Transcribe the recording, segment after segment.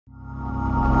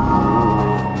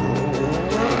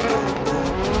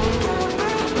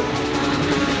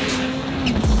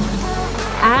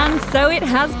So it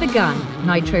has begun.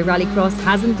 Nitro Rallycross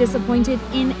hasn't disappointed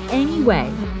in any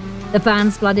way. The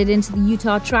fans flooded into the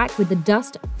Utah track with the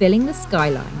dust filling the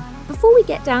skyline. Before we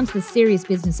get down to the serious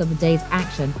business of the day's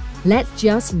action, let's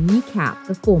just recap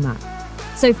the format.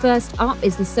 So first up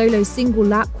is the solo single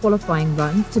lap qualifying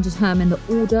runs to determine the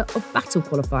order of battle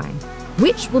qualifying,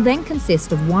 which will then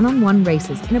consist of one-on-one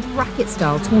races in a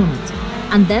bracket-style tournament.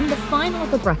 And then the final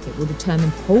of the bracket will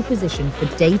determine pole position for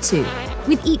day 2,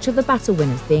 with each of the battle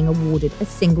winners being awarded a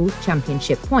single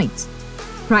championship point.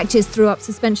 Practice threw up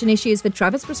suspension issues for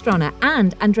Travis Pastrana,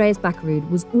 and Andreas Bakkerud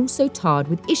was also tarred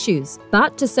with issues.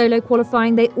 But to solo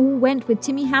qualifying, they all went with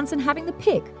Timmy Hansen having the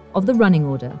pick of the running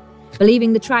order.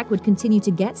 Believing the track would continue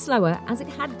to get slower as it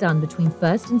had done between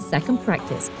first and second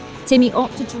practice, Timmy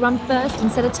opted to run first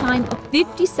and set a time of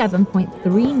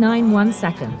 57.391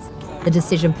 seconds. The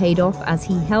decision paid off as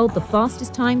he held the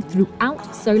fastest time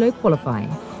throughout solo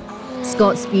qualifying.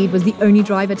 Scott Speed was the only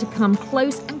driver to come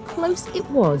close, and close it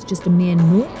was, just a mere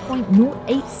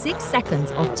 0.086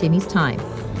 seconds off Timmy's time.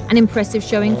 An impressive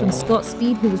showing from Scott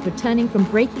Speed, who was returning from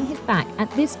breaking his back at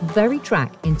this very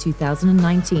track in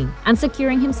 2019 and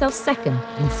securing himself second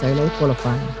in solo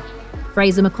qualifying.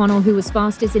 Fraser McConnell, who was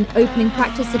fastest in opening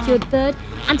practice, secured third,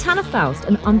 and Tanner Faust,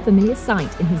 an unfamiliar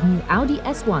sight in his new Audi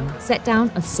S1, set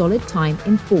down a solid time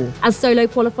in fourth. As solo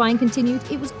qualifying continued,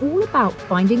 it was all about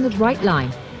finding the right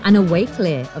line and a way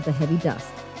clear of the heavy dust.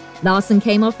 Larson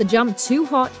came off the jump too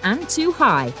hot and too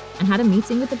high and had a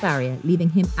meeting with the barrier, leaving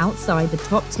him outside the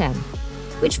top 10,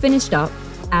 which finished up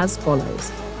as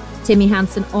follows. Timmy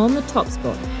Hansen on the top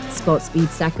spot, Scott Speed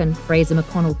second, Fraser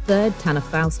McConnell third, Tanner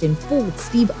Faust in fourth,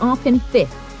 Steve Arpin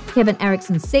fifth, Kevin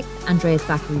Eriksson sixth, Andreas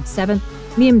Bakkerud seventh,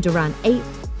 Liam Duran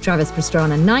eighth, Travis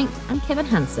Pastrana ninth, and Kevin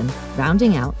Hansen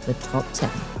rounding out the top 10.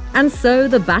 And so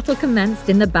the battle commenced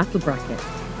in the battle bracket.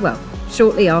 Well,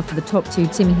 shortly after the top two,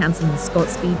 Timmy Hansen and Scott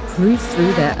Speed cruised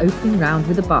through their opening round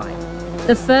with a bye.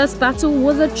 The first battle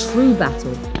was a true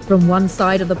battle, from one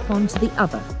side of the pond to the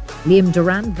other. Liam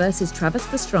Duran versus Travis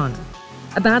Pastrana.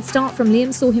 A bad start from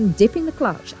Liam saw him dipping the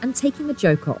clutch and taking the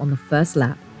joker on the first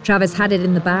lap. Travis had it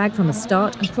in the bag from the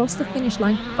start and crossed the finish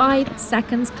line 5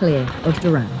 seconds clear of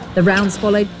Duran. The rounds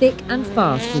followed thick and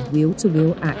fast with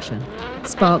wheel-to-wheel action.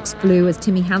 Sparks flew as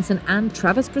Timmy Hansen and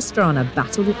Travis Pastrana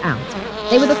battled it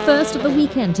out. They were the first of the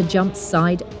weekend to jump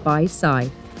side by side.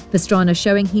 Pastrana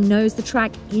showing he knows the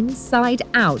track inside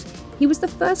out. He was the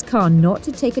first car not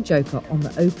to take a joker on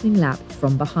the opening lap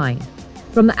from behind.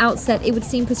 From the outset, it would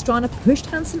seem Pastrana pushed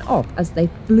Hansen off as they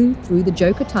flew through the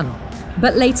joker tunnel.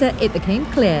 But later, it became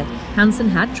clear Hansen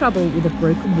had trouble with a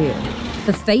broken wheel.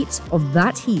 The fate of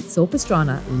that heat saw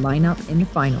Pastrana line up in the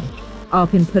final.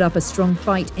 Arpin put up a strong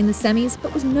fight in the semis,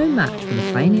 but was no match for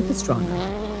the Pioneer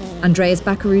Pastrana. Andreas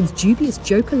Bakkerud's dubious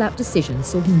joker lap decision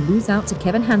saw him lose out to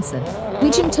Kevin Hansen,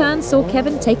 which in turn saw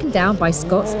Kevin taken down by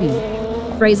Scott Speed.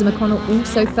 Fraser McConnell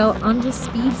also fell under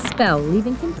Speed's spell,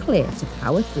 leaving him clear to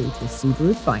power through to a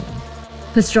Subaru final.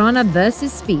 Pastrana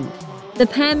versus Speed. The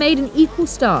pair made an equal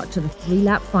start to the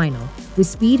 3-lap final, with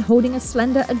Speed holding a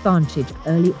slender advantage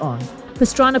early on.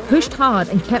 Pastrana pushed hard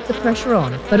and kept the pressure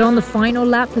on, but on the final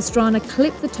lap, Pastrana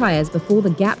clipped the tyres before the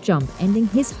gap jump, ending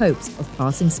his hopes of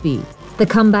passing Speed. The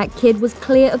comeback kid was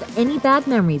clear of any bad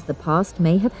memories the past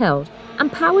may have held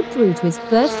and powered through to his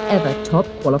first ever top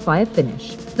qualifier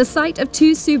finish. The sight of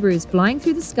 2 Subarus flying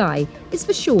through the sky is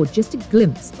for sure just a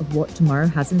glimpse of what tomorrow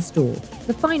has in store.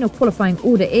 The final qualifying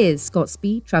order is Scott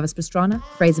Speed, Travis Pastrana,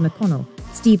 Fraser McConnell,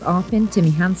 Steve Arpin, Timmy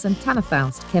Hansen, Tanner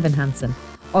Faust, Kevin Hansen,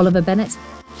 Oliver Bennett,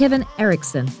 Kevin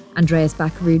Eriksson, Andreas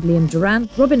Bakkerud, Liam Duran,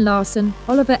 Robin Larson,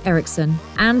 Oliver Eriksson,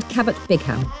 and Cabot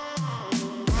Bigham.